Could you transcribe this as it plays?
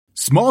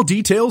Small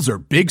details are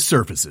big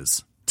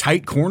surfaces.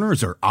 Tight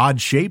corners are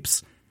odd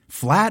shapes.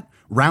 Flat,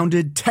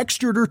 rounded,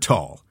 textured, or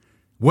tall.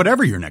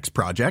 Whatever your next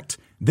project,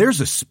 there's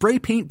a spray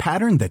paint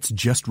pattern that's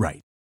just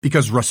right.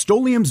 Because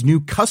Rust-Oleum's new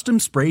Custom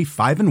Spray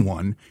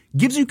 5-in-1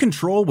 gives you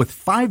control with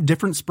 5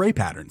 different spray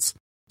patterns.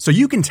 So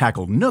you can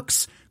tackle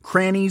nooks,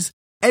 crannies,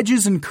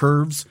 edges, and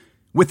curves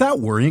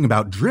without worrying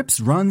about drips,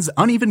 runs,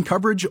 uneven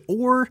coverage,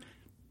 or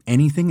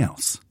anything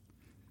else.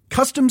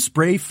 Custom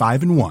Spray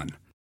 5-in-1.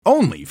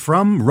 Only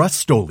from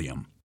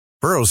Rust-Oleum.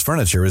 Burrow's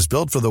furniture is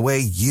built for the way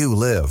you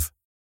live.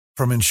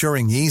 From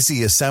ensuring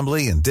easy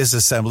assembly and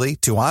disassembly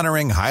to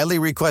honoring highly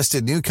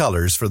requested new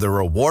colors for their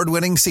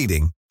award-winning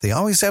seating, they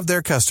always have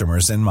their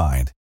customers in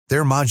mind.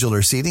 Their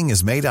modular seating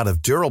is made out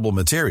of durable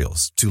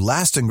materials to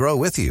last and grow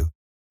with you.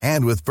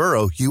 And with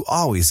Burrow, you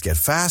always get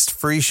fast,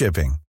 free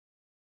shipping.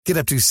 Get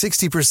up to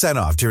 60%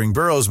 off during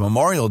Burrow's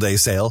Memorial Day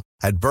sale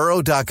at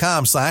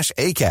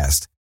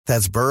burrow.com/ACAST.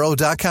 That's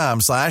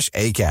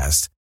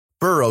burrow.com/ACAST.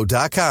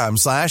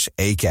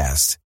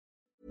 burrow.com/ACAST.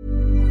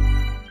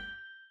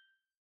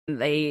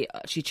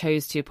 She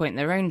chose to appoint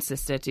their own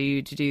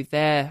solicitor to do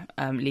their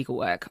legal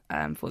work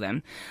for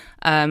them.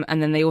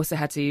 And then they also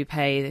had to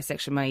pay this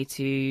extra money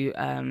to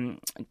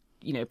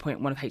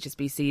appoint one of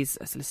HSBC's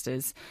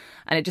solicitors.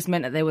 And it just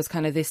meant that there was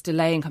kind of this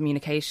delay in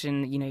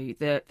communication.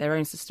 Their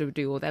own solicitor would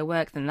do all their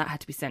work, then that had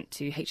to be sent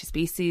to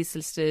HSBC's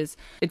solicitors.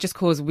 It just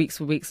caused weeks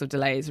of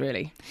delays,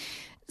 really.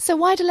 So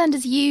why do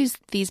lenders use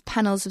these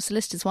panels of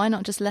solicitors? Why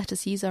not just let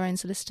us use our own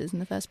solicitors in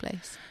the first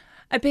place?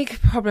 A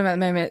big problem at the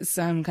moment is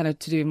kind of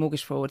to do with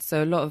mortgage fraud.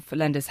 So a lot of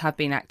lenders have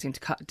been acting to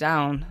cut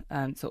down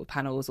sort of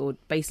panels, or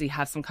basically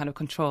have some kind of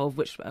control of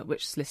which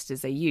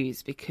solicitors they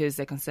use, because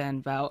they're concerned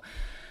about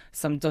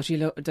some dodgy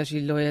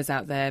lawyers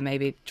out there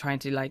maybe trying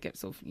to get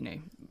sort of,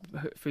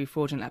 through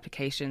fraudulent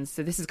applications.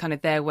 So this is kind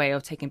of their way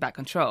of taking back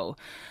control.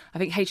 I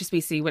think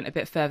HSBC went a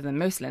bit further than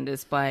most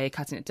lenders by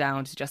cutting it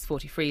down to just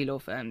 43 law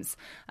firms.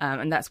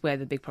 And that's where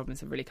the big problems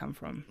have really come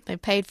from.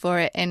 They've paid for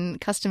it in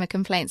customer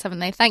complaints, haven't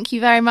they? Thank you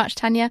very much,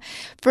 Tanya.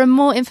 For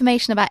more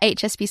information about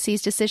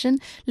HSBC's decision,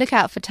 look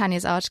out for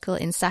Tanya's article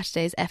in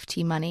Saturday's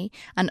FT Money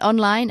and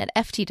online at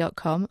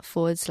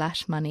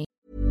ft.com/money.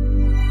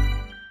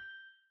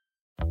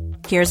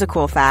 Here's a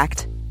cool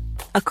fact.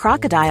 A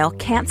crocodile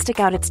can't stick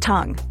out its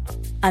tongue.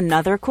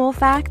 Another cool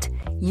fact,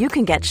 you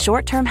can get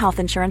short-term health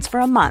insurance for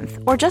a month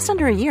or just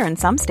under a year in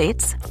some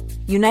states.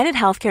 United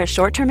Healthcare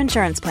short-term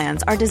insurance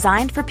plans are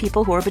designed for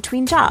people who are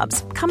between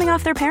jobs, coming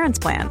off their parents'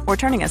 plan, or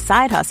turning a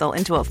side hustle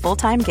into a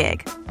full-time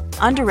gig.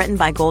 Underwritten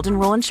by Golden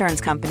Rule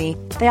Insurance Company,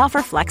 they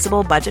offer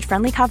flexible,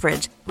 budget-friendly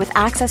coverage with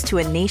access to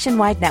a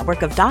nationwide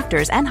network of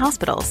doctors and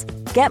hospitals.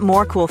 Get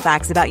more cool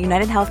facts about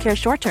United Healthcare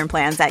short-term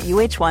plans at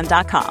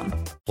uh1.com.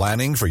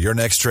 Planning for your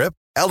next trip?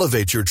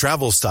 Elevate your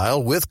travel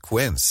style with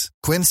Quince.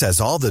 Quince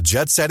has all the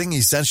jet-setting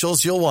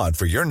essentials you'll want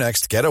for your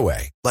next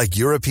getaway, like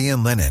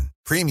European linen,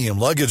 premium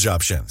luggage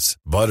options,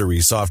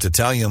 buttery soft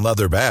Italian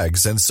leather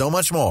bags, and so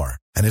much more.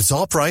 And it's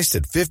all priced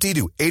at 50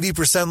 to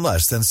 80%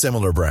 less than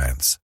similar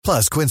brands.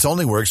 Plus, Quince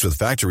only works with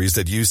factories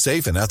that use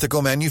safe and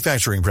ethical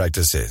manufacturing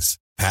practices.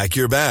 Pack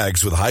your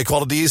bags with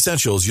high-quality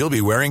essentials you'll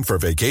be wearing for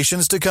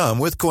vacations to come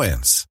with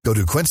Quince. Go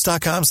to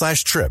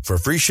quince.com/trip for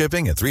free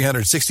shipping and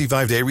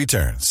 365-day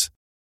returns.